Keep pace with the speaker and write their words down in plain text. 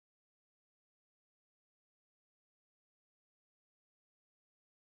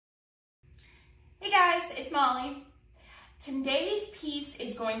Hey guys, it's Molly. Today's piece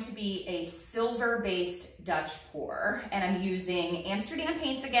is going to be a silver-based Dutch pour, and I'm using Amsterdam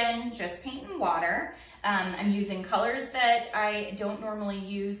paints again, just paint and water. I'm using colors that I don't normally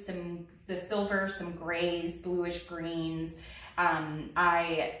use, the silver, some grays, bluish greens.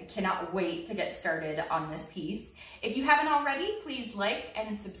 I cannot wait to get started on this piece. If you haven't already, please like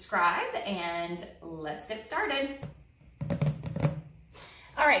and subscribe, and let's get started.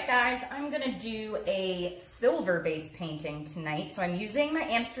 All right, guys, I'm gonna do a silver-based painting tonight. So I'm using my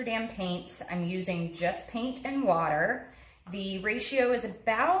Amsterdam paints. I'm using just paint and water. The ratio is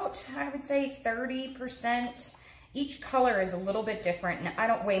about, I would say, 30%. Each color is a little bit different, and I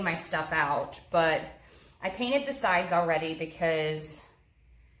don't weigh my stuff out, but I painted the sides already because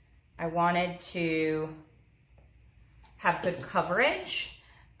I wanted to have good coverage.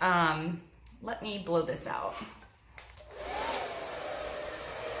 Let me blow this out.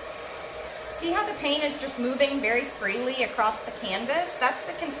 See how the paint is just moving very freely across the canvas? That's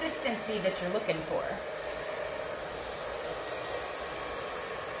the consistency that you're looking for.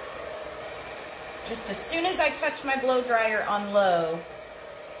 Just as soon as I touch my blow dryer on low,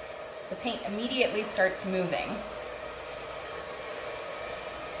 the paint immediately starts moving.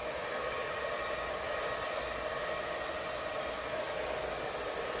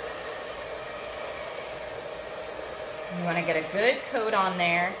 You want to get a good coat on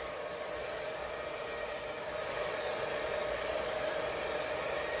there.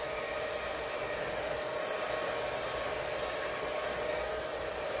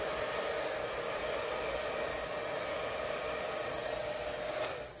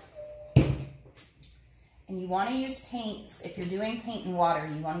 And you want to use paints, if you're doing paint and water,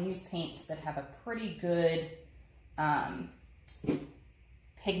 you want to use paints that have a pretty good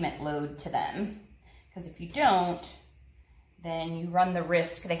pigment load to them. Because if you don't, then you run the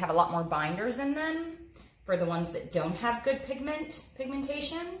risk, they have a lot more binders in them for the ones that don't have good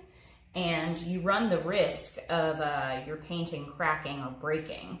pigmentation. And you run the risk of your painting cracking or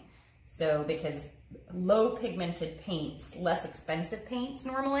breaking. So because low pigmented paints, less expensive paints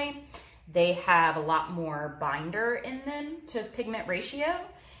normally, they have a lot more binder in them to pigment ratio.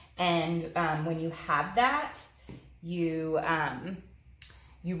 And when you have that, you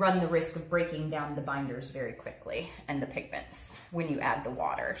run the risk of breaking down the binders very quickly and the pigments when you add the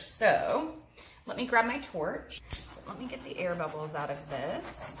water. So let me grab my torch. Let me get the air bubbles out of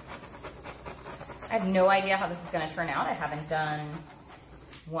this. I have no idea how this is going to turn out. I haven't done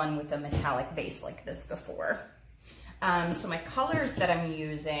one with a metallic base like this before. So my colors that I'm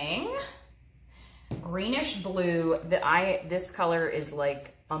using, greenish blue, this color is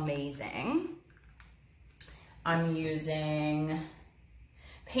like amazing. I'm using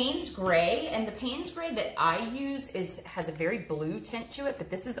Payne's Gray, and the Payne's Gray that I use has a very blue tint to it,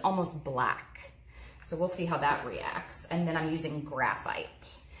 but this is almost black. So we'll see how that reacts. And then I'm using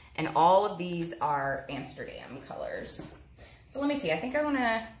Graphite, and all of these are Amsterdam colors. So let me see, I don't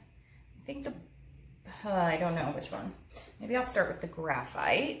know which one. Maybe I'll start with the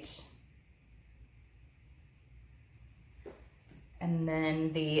Graphite. And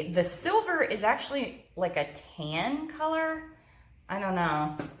then the silver is actually like a tan color. I don't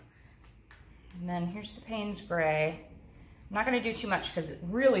know. And then here's the Payne's Gray. I'm not gonna do too much because it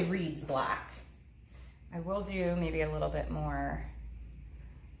really reads black. I will do maybe a little bit more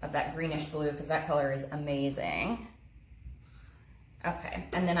of that greenish blue because that color is amazing. Okay,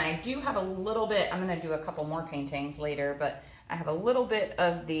 and then I do have a little bit, I'm gonna do a couple more paintings later, but I have a little bit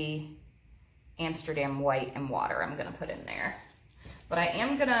of the Amsterdam white and water I'm gonna put in there. But I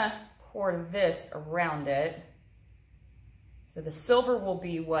am gonna pour this around it. So the silver will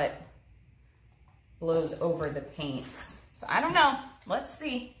be what blows over the paints. So I don't know, let's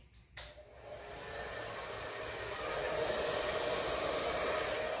see.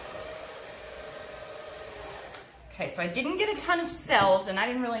 Okay, so I didn't get a ton of cells, and I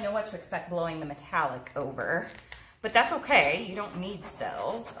didn't really know what to expect blowing the metallic over, but that's okay. You don't need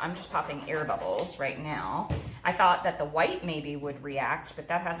cells. I'm just popping air bubbles right now. I thought that the white maybe would react, but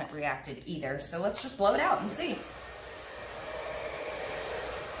that hasn't reacted either. So let's just blow it out and see.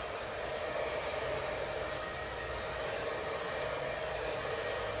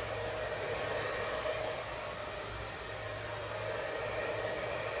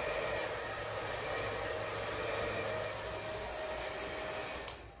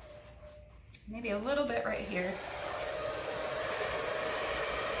 Maybe a little bit right here.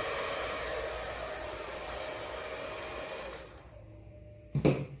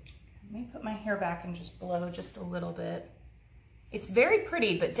 Let me put my hair back and just blow just a little bit. It's very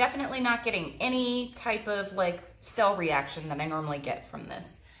pretty, but definitely not getting any type of like cell reaction that I normally get from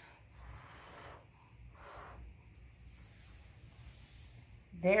this.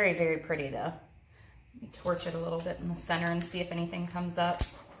 Very, very pretty though. Let me torch it a little bit in the center and see if anything comes up.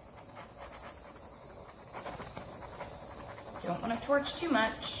 Don't want to torch too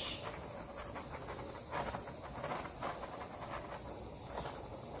much.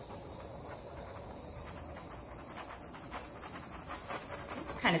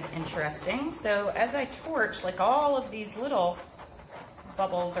 It's kind of interesting. So as I torch, like all of these little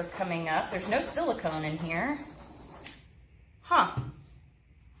bubbles are coming up. There's no silicone in here. Huh.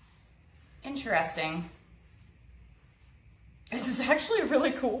 Interesting. This is actually a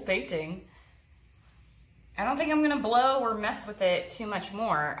really cool painting. I don't think I'm gonna blow or mess with it too much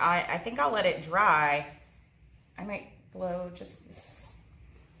more. I think I'll let it dry. I might blow just this.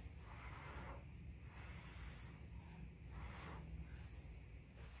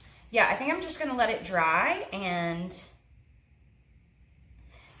 Yeah, I think I'm just gonna let it dry and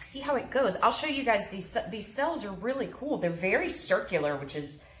see how it goes. I'll show you guys, these cells are really cool. They're very circular, which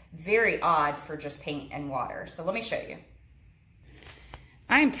is very odd for just paint and water. So let me show you.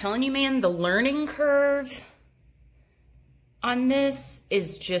 I'm telling you, man, the learning curve on this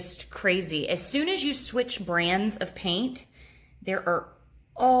is just crazy. As soon as you switch brands of paint, there are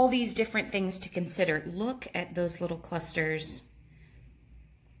all these different things to consider. Look at those little clusters.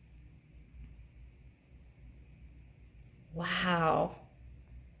 Wow.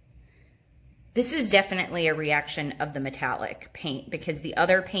 This is definitely a reaction of the metallic paint, because the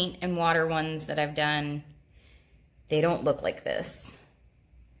other paint and water ones that I've done, they don't look like this.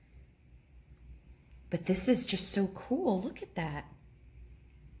 But this is just so cool. Look at that.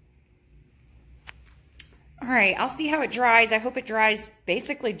 All right, I'll see how it dries. I hope it dries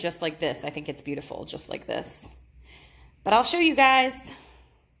basically just like this. I think it's beautiful, just like this. But I'll show you guys.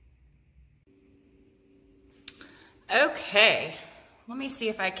 Okay, let me see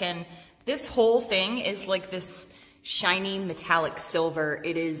if I can. This whole thing is like this shiny metallic silver.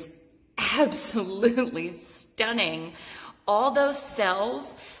 It is absolutely stunning. All those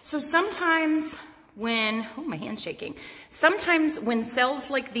cells. So sometimes when, oh, my hand's shaking. Sometimes when cells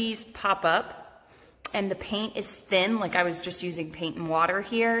like these pop up and the paint is thin, like I was just using paint and water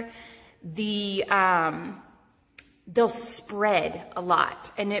here, they'll spread a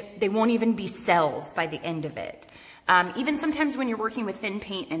lot, and they won't even be cells by the end of it. Even sometimes when you're working with thin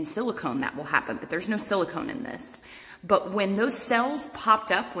paint and silicone, that will happen, but there's no silicone in this. But when those cells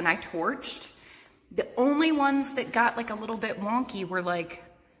popped up when I torched, the only ones that got like a little bit wonky were like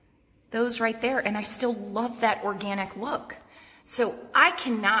those right there, and I still love that organic look. So I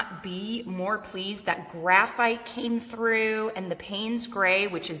cannot be more pleased that graphite came through and the Payne's gray,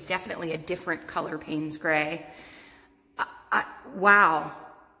 which is definitely a different color Payne's gray. Wow,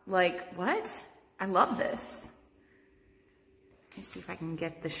 like what? I love this. Let me see if I can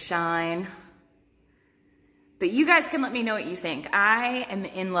get the shine. But you guys can let me know what you think. I am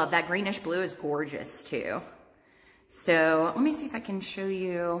in love. That greenish blue is gorgeous too. So let me see if I can show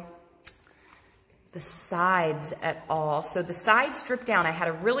you the sides at all. So the sides drip down. I had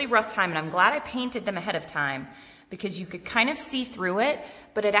a really rough time, and I'm glad I painted them ahead of time because you could kind of see through it,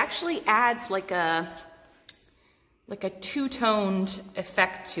 but it actually adds like a two-toned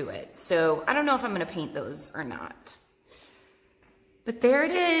effect to it. So I don't know if I'm gonna paint those or not. But there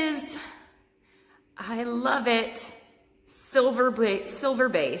it is. I love it. Silver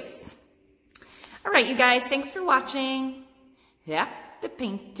base. All right, you guys, thanks for watching. Happy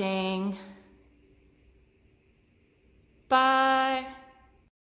painting. Bye.